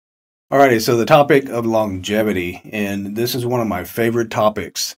Alrighty, so the topic of longevity, and this is one of my favorite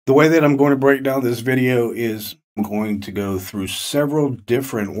topics. The way that I'm going to break down this video is I'm going to go through several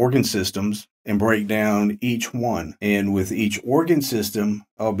different organ systems and break down each one. And with each organ system,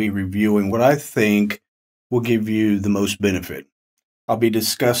 I'll be reviewing what I think will give you the most benefit. I'll be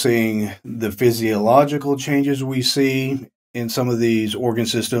discussing the physiological changes we see in some of these organ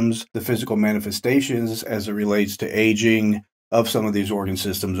systems, the physical manifestations as it relates to aging of some of these organ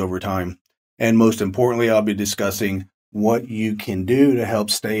systems over time. And most importantly, I'll be discussing what you can do to help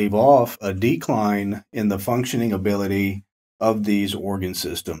stave off a decline in the functioning ability of these organ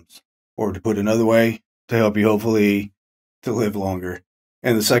systems. Or to put another way, to help you hopefully to live longer.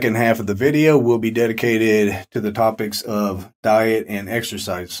 And the second half of the video will be dedicated to the topics of diet and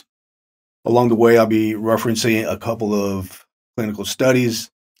exercise. Along the way, I'll be referencing a couple of clinical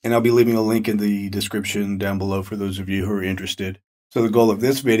studies, and I'll be leaving a link in the description down below for those of you who are interested. So the goal of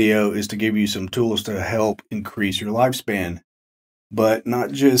this video is to give you some tools to help increase your lifespan. But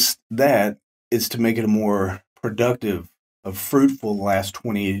not just that, it's to make it a more productive, a fruitful last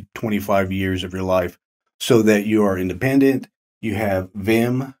 20, 25 years of your life so that you are independent, you have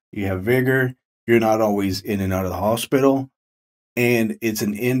vim, you have vigor, you're not always in and out of the hospital, and it's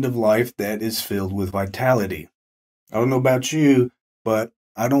an end of life that is filled with vitality. I don't know about you, but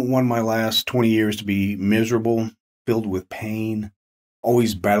I don't want my last 20 years to be miserable, filled with pain,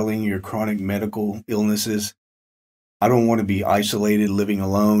 always battling your chronic medical illnesses. I don't want to be isolated, living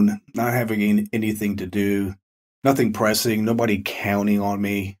alone, not having anything to do, nothing pressing, nobody counting on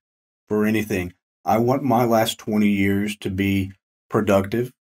me for anything. I want my last 20 years to be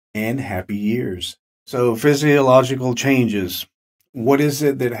productive and happy years. So physiological changes. What is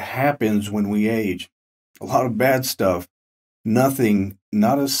it that happens when we age? A lot of bad stuff. Nothing,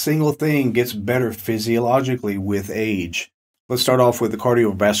 not a single thing gets better physiologically with age. Let's start off with the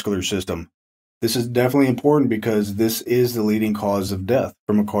cardiovascular system. This is definitely important because this is the leading cause of death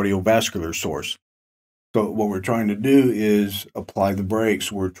from a cardiovascular source. So what we're trying to do is apply the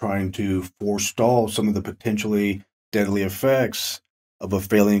brakes. We're trying to forestall some of the potentially deadly effects of a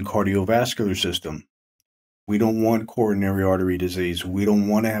failing cardiovascular system. We don't want coronary artery disease. We don't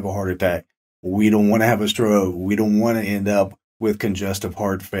want to have a heart attack. We don't want to have a stroke. We don't want to end up with congestive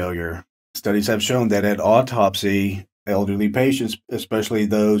heart failure. Studies have shown that at autopsy, elderly patients, especially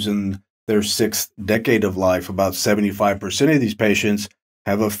those in their sixth decade of life, about 75% of these patients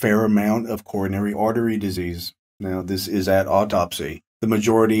have a fair amount of coronary artery disease. Now, this is at autopsy. The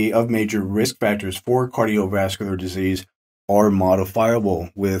majority of major risk factors for cardiovascular disease are modifiable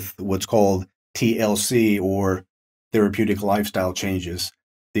with what's called TLC, or therapeutic lifestyle changes.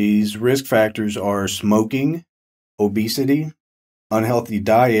 These risk factors are smoking, obesity, unhealthy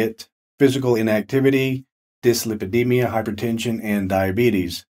diet, physical inactivity, dyslipidemia, hypertension, and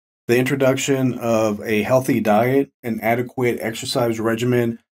diabetes. The introduction of a healthy diet, an adequate exercise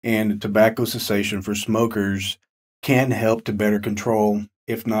regimen, and tobacco cessation for smokers can help to better control,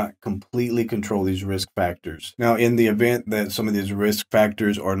 if not completely control, these risk factors. Now, in the event that some of these risk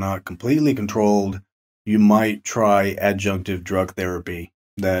factors are not completely controlled, you might try adjunctive drug therapy.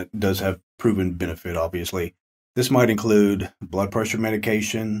 That does have proven benefit, obviously. This might include blood pressure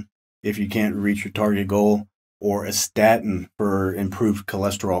medication if you can't reach your target goal, or a statin for improved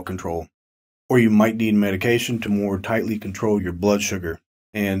cholesterol control. Or you might need medication to more tightly control your blood sugar.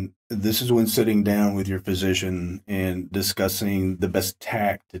 And this is when sitting down with your physician and discussing the best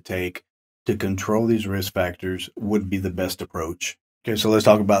tack to take to control these risk factors would be the best approach. Okay, so let's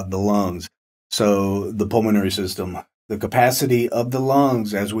talk about the lungs. So the pulmonary system. The capacity of the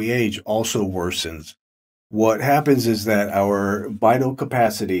lungs as we age also worsens. What happens is that our vital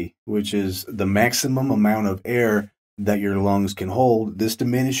capacity, which is the maximum amount of air that your lungs can hold, this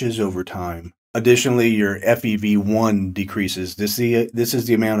diminishes over time. Additionally, your FEV1 decreases. This is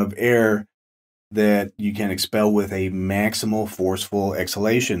the amount of air that you can expel with a maximal forceful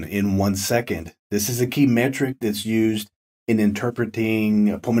exhalation in 1 second. This is a key metric that's used in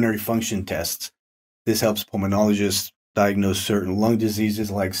interpreting pulmonary function tests. This helps pulmonologists diagnose certain lung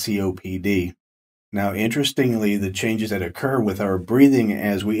diseases like COPD. Now, interestingly, the changes that occur with our breathing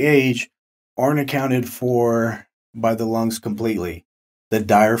as we age aren't accounted for by the lungs completely. The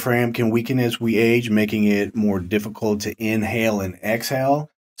diaphragm can weaken as we age, making it more difficult to inhale and exhale,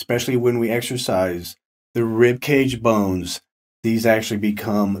 especially when we exercise. The rib cage bones, these actually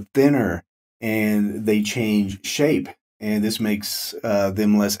become thinner and they change shape, and this makes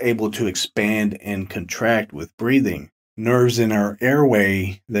them less able to expand and contract with breathing. Nerves in our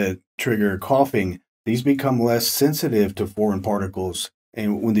airway that trigger coughing, these become less sensitive to foreign particles.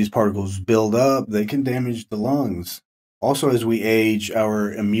 And when these particles build up, they can damage the lungs. Also, as we age,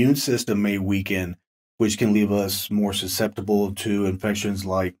 our immune system may weaken, which can leave us more susceptible to infections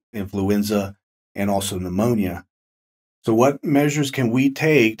like influenza and also pneumonia. So, what measures can we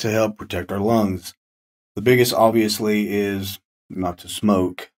take to help protect our lungs? The biggest, obviously, is not to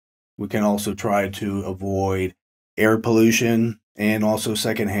smoke. We can also try to avoid air pollution and also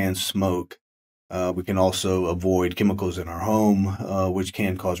secondhand smoke. We can also avoid chemicals in our home, which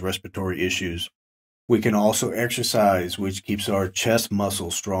can cause respiratory issues. We can also exercise, which keeps our chest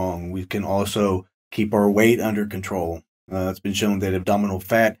muscles strong. We can also keep our weight under control. It's been shown that abdominal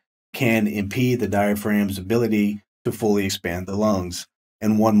fat can impede the diaphragm's ability to fully expand the lungs.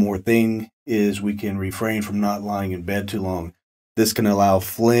 And one more thing is we can refrain from not lying in bed too long. This can allow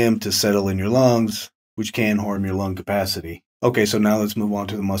phlegm to settle in your lungs, which can harm your lung capacity. Okay, so now let's move on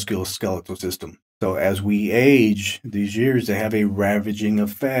to the musculoskeletal system. So as we age, these years, they have a ravaging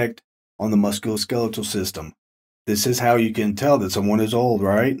effect on the musculoskeletal system. This is how you can tell that someone is old,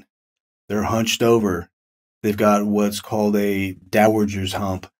 right? They're hunched over. They've got what's called a dowager's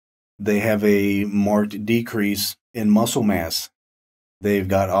hump. They have a marked decrease in muscle mass. They've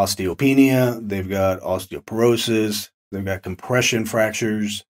got osteopenia. They've got osteoporosis. They've got compression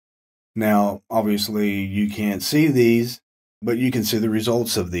fractures. Now, obviously, you can't see these, but you can see the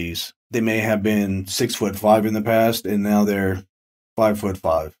results of these. They may have been 6'5" in the past, and now they're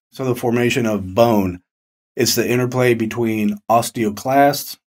 5'5". So the formation of bone, it's the interplay between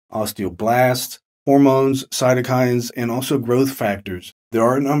osteoclasts, osteoblasts, hormones, cytokines, and also growth factors. There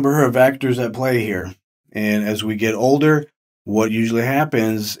are a number of factors at play here. And as we get older, what usually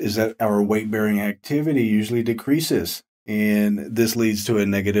happens is that our weight-bearing activity usually decreases, and this leads to a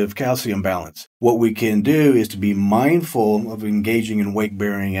negative calcium balance. What we can do is to be mindful of engaging in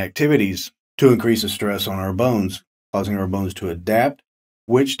weight-bearing activities to increase the stress on our bones, causing our bones to adapt,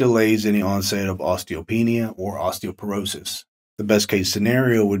 which delays any onset of osteopenia or osteoporosis. The best case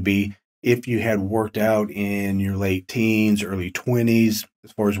scenario would be if you had worked out in your late teens, early 20s,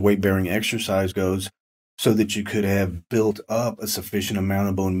 as far as weight-bearing exercise goes, so that you could have built up a sufficient amount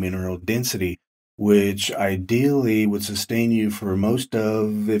of bone mineral density, which ideally would sustain you for most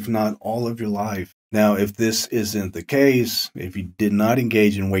of, if not all of your life. Now, if this isn't the case, if you did not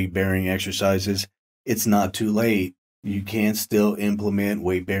engage in weight-bearing exercises, it's not too late. You can still implement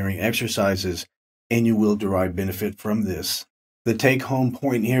weight-bearing exercises, and you will derive benefit from this. The take-home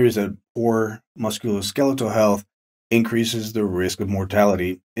point here is that poor musculoskeletal health increases the risk of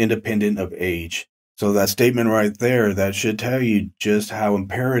mortality independent of age. So that statement right there, that should tell you just how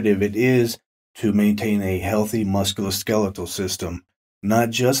imperative it is to maintain a healthy musculoskeletal system. Not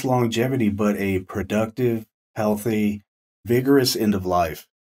just longevity, but a productive, healthy, vigorous end of life.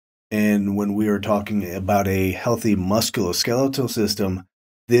 And when we are talking about a healthy musculoskeletal system,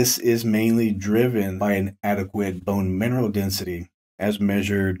 this is mainly driven by an adequate bone mineral density as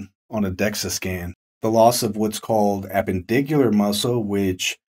measured on a DEXA scan. The loss of what's called appendicular muscle,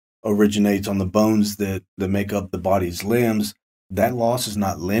 which originates on the bones that make up the body's limbs, that loss is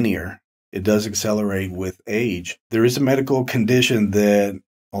not linear. It does accelerate with age. There is a medical condition that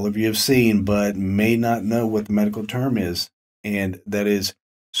all of you have seen, but may not know what the medical term is, and that is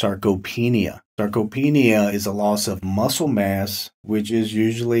sarcopenia. Sarcopenia is a loss of muscle mass, which is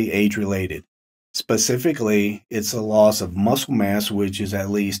usually age-related. Specifically, it's a loss of muscle mass, which is at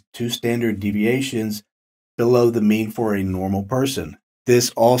least 2 standard deviations below the mean for a normal person.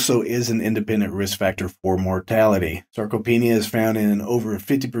 This also is an independent risk factor for mortality. Sarcopenia is found in over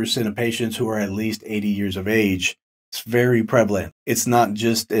 50% of patients who are at least 80 years of age. It's very prevalent. It's not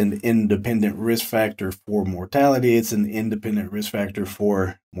just an independent risk factor for mortality, it's an independent risk factor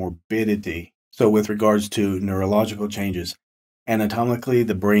for morbidity. So with regards to neurological changes, anatomically,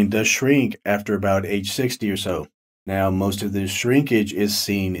 the brain does shrink after about age 60 or so. Now, most of this shrinkage is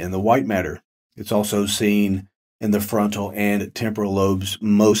seen in the white matter. It's also seen in the frontal and temporal lobes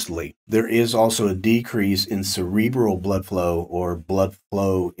mostly. There is also a decrease in cerebral blood flow, or blood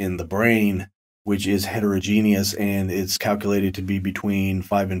flow in the brain, which is heterogeneous, and it's calculated to be between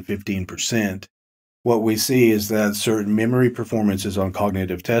 5 and 15%. What we see is that certain memory performances on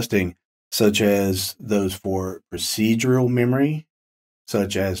cognitive testing, such as those for procedural memory,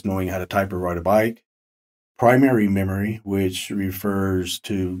 such as knowing how to type or ride a bike, primary memory, which refers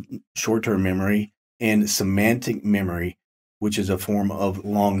to short-term memory, and semantic memory, which is a form of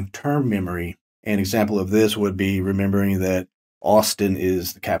long-term memory. An example of this would be remembering that Austin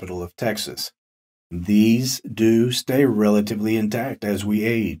is the capital of Texas. These do stay relatively intact as we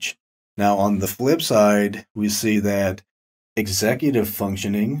age. Now, on the flip side, we see that executive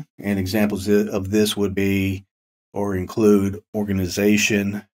functioning, and examples of this would be or include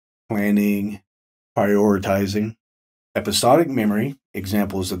organization, planning, prioritizing, Episodic memory,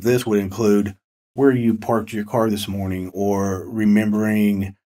 examples of this would include where you parked your car this morning or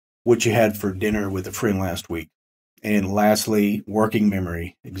remembering what you had for dinner with a friend last week. And lastly, working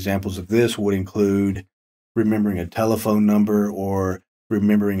memory, examples of this would include remembering a telephone number or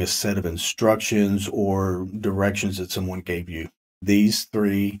remembering a set of instructions or directions that someone gave you. These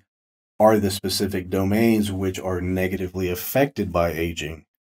three are the specific domains which are negatively affected by aging.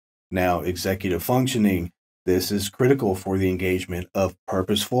 Now, executive functioning, this is critical for the engagement of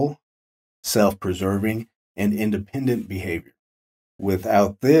purposeful, self-preserving, and independent behavior.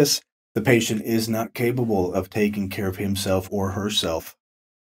 Without this, the patient is not capable of taking care of himself or herself.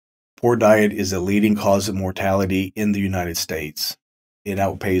 Poor diet is a leading cause of mortality in the United States. It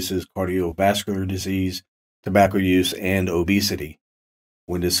outpaces cardiovascular disease, tobacco use, and obesity.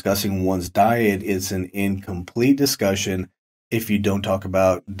 When discussing one's diet, it's an incomplete discussion if you don't talk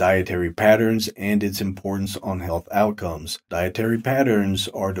about dietary patterns and its importance on health outcomes. Dietary patterns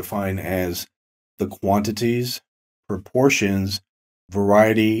are defined as the quantities, proportions,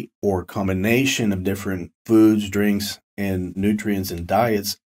 variety, or combination of different foods, drinks, and nutrients in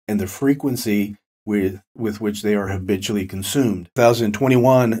diets, and the frequency with which they are habitually consumed.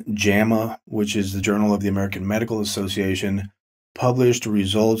 2021, JAMA, which is the Journal of the American Medical Association, published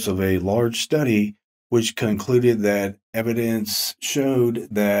results of a large study which concluded that evidence showed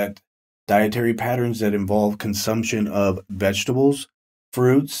that dietary patterns that involve consumption of vegetables,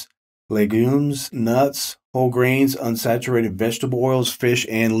 fruits, legumes, nuts, whole grains, unsaturated vegetable oils, fish,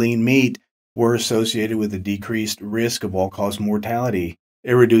 and lean meat were associated with a decreased risk of all-cause mortality.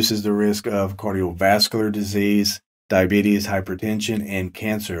 It reduces the risk of cardiovascular disease, diabetes, hypertension, and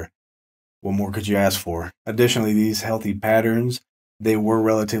cancer. What more could you ask for? Additionally, these healthy patterns, they were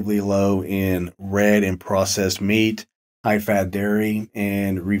relatively low in red and processed meat, high-fat dairy,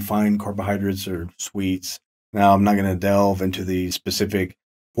 and refined carbohydrates or sweets. Now, I'm not going to delve into the specific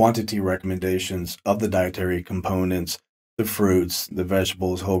quantity recommendations of the dietary components, the fruits, the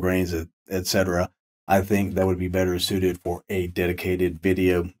vegetables, whole grains, etc. I think that would be better suited for a dedicated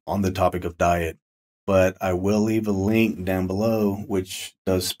video on the topic of diet. But I will leave a link down below which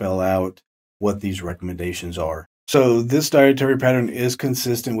does spell out what these recommendations are. So this dietary pattern is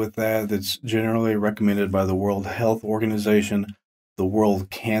consistent with that's generally recommended by the World Health Organization, the World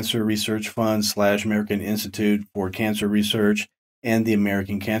Cancer Research Fund / American Institute for Cancer Research, and the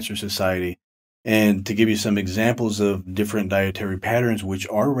American Cancer Society. And to give you some examples of different dietary patterns which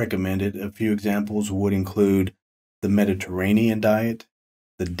are recommended, a few examples would include the Mediterranean diet,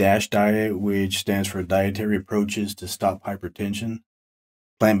 the DASH diet, which stands for Dietary Approaches to Stop Hypertension,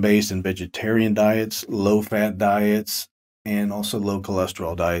 plant-based and vegetarian diets, low-fat diets, and also low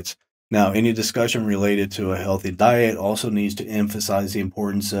cholesterol diets. Now, any discussion related to a healthy diet also needs to emphasize the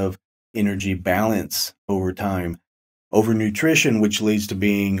importance of energy balance over time. Overnutrition, which leads to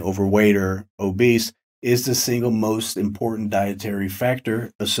being overweight or obese, is the single most important dietary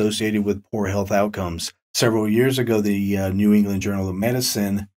factor associated with poor health outcomes. Several years ago, the New England Journal of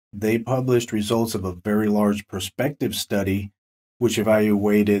Medicine, they published results of a very large prospective study which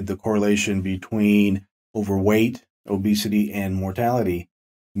evaluated the correlation between overweight, obesity, and mortality.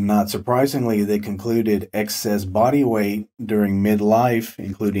 Not surprisingly, they concluded excess body weight during midlife,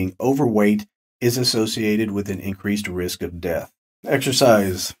 including overweight, is associated with an increased risk of death.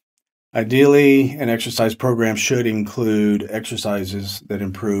 Exercise. Ideally, an exercise program should include exercises that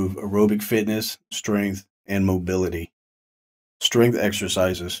improve aerobic fitness, strength, and mobility. Strength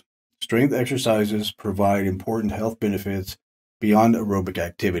exercises. Strength exercises provide important health benefits beyond aerobic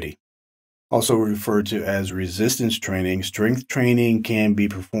activity. Also referred to as resistance training, strength training can be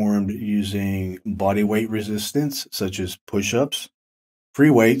performed using body weight resistance, such as push-ups, free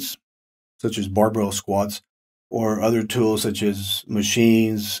weights, such as barbell squats, or other tools such as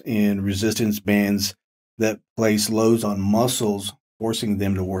machines and resistance bands that place loads on muscles, forcing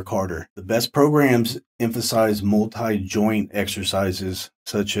them to work harder. The best programs emphasize multi-joint exercises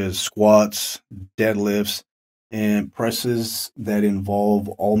such as squats, deadlifts, and presses that involve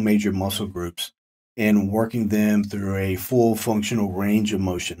all major muscle groups and working them through a full functional range of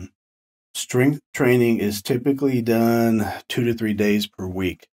motion. Strength training is typically done 2 to 3 days per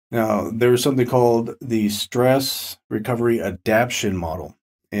week. Now, there's something called the stress recovery adaptation model,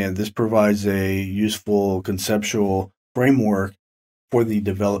 and this provides a useful conceptual framework for the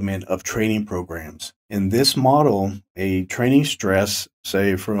development of training programs. In this model, a training stress,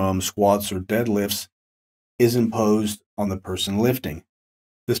 say from squats or deadlifts, is imposed on the person lifting.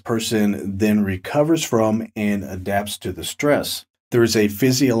 This person then recovers from and adapts to the stress. There is a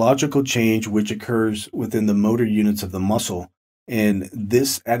physiological change which occurs within the motor units of the muscle, And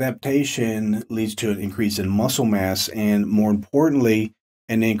this adaptation leads to an increase in muscle mass and, more importantly,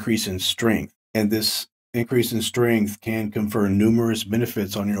 an increase in strength. And this increase in strength can confer numerous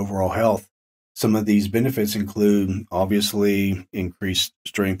benefits on your overall health. Some of these benefits include, obviously, increased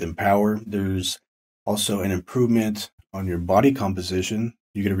strength and power. There's also an improvement on your body composition.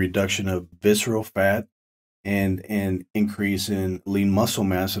 You get a reduction of visceral fat and an increase in lean muscle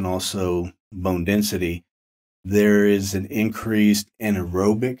mass and also bone density. There is an increased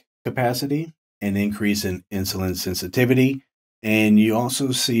anaerobic capacity, an increase in insulin sensitivity, and you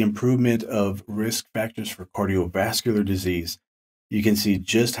also see improvement of risk factors for cardiovascular disease. You can see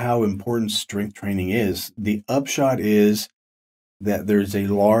just how important strength training is. The upshot is that there's a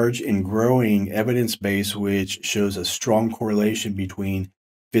large and growing evidence base which shows a strong correlation between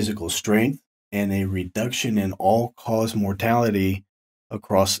physical strength and a reduction in all-cause mortality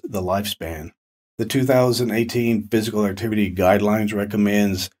across the lifespan. The 2018 Physical Activity Guidelines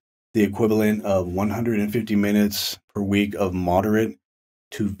recommends the equivalent of 150 minutes per week of moderate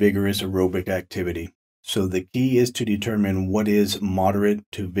to vigorous aerobic activity. So the key is to determine what is moderate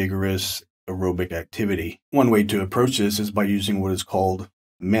to vigorous aerobic activity. One way to approach this is by using what is called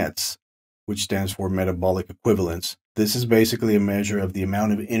METs, which stands for metabolic equivalence. This is basically a measure of the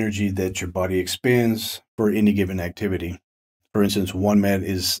amount of energy that your body expends for any given activity. For instance, one MET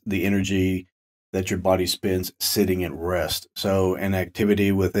is the energy that your body spends sitting at rest. So an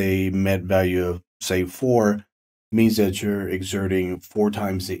activity with a MET value of, say, 4 means that you're exerting 4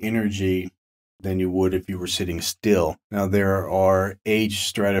 times the energy than you would if you were sitting still. Now, there are age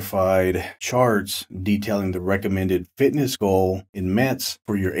stratified charts detailing the recommended fitness goal in METs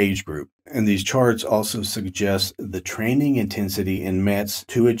for your age group. And these charts also suggest the training intensity in METs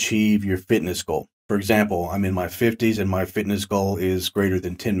to achieve your fitness goal. For example, I'm in my 50s and my fitness goal is greater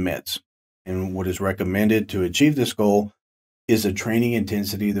than 10 METs. And what is recommended to achieve this goal is a training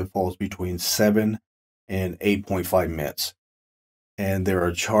intensity that falls between 7 and 8.5 METs. And there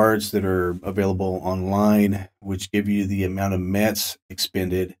are charts that are available online which give you the amount of METs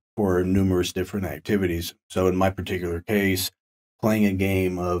expended for numerous different activities. So in my particular case, playing a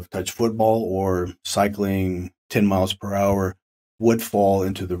game of touch football or cycling 10 miles per hour would fall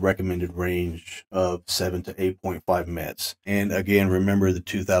into the recommended range of 7 to 8.5 METs. And again, remember the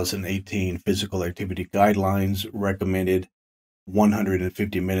 2018 Physical Activity Guidelines recommended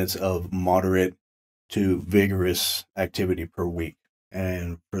 150 minutes of moderate to vigorous activity per week.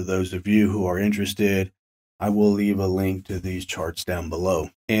 And for those of you who are interested, I will leave a link to these charts down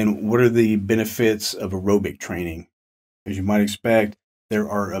below. And what are the benefits of aerobic training? As you might expect, there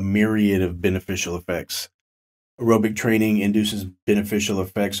are a myriad of beneficial effects. Aerobic training induces beneficial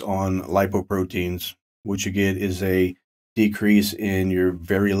effects on lipoproteins. What you get is a decrease in your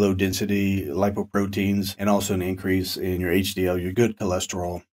very low density lipoproteins and also an increase in your HDL, your good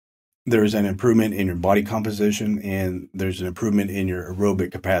cholesterol. There's an improvement in your body composition and there's an improvement in your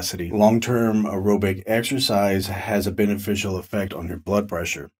aerobic capacity. Long-term aerobic exercise has a beneficial effect on your blood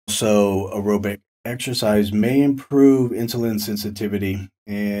pressure. So aerobic exercise may improve insulin sensitivity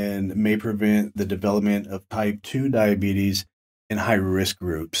and may prevent the development of type 2 diabetes in high-risk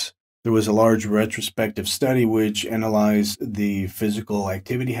groups. There was a large retrospective study which analyzed the physical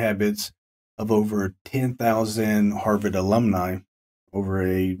activity habits of over 10,000 Harvard alumni over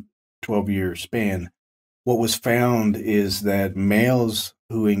a 12-year span. What was found is that males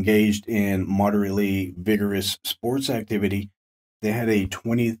who engaged in moderately vigorous sports activity, they had a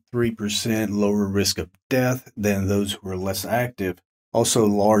 23% lower risk of death than those who were less active. Also,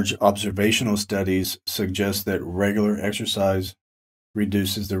 large observational studies suggest that regular exercise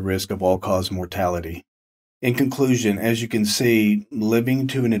reduces the risk of all-cause mortality. In conclusion, as you can see, living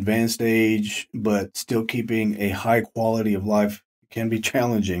to an advanced age but still keeping a high quality of life can be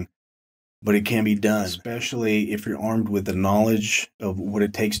challenging. But it can be done, especially if you're armed with the knowledge of what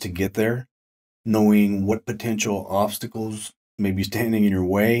it takes to get there, knowing what potential obstacles may be standing in your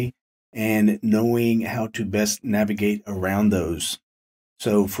way, and knowing how to best navigate around those.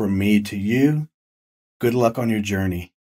 So from me to you, good luck on your journey.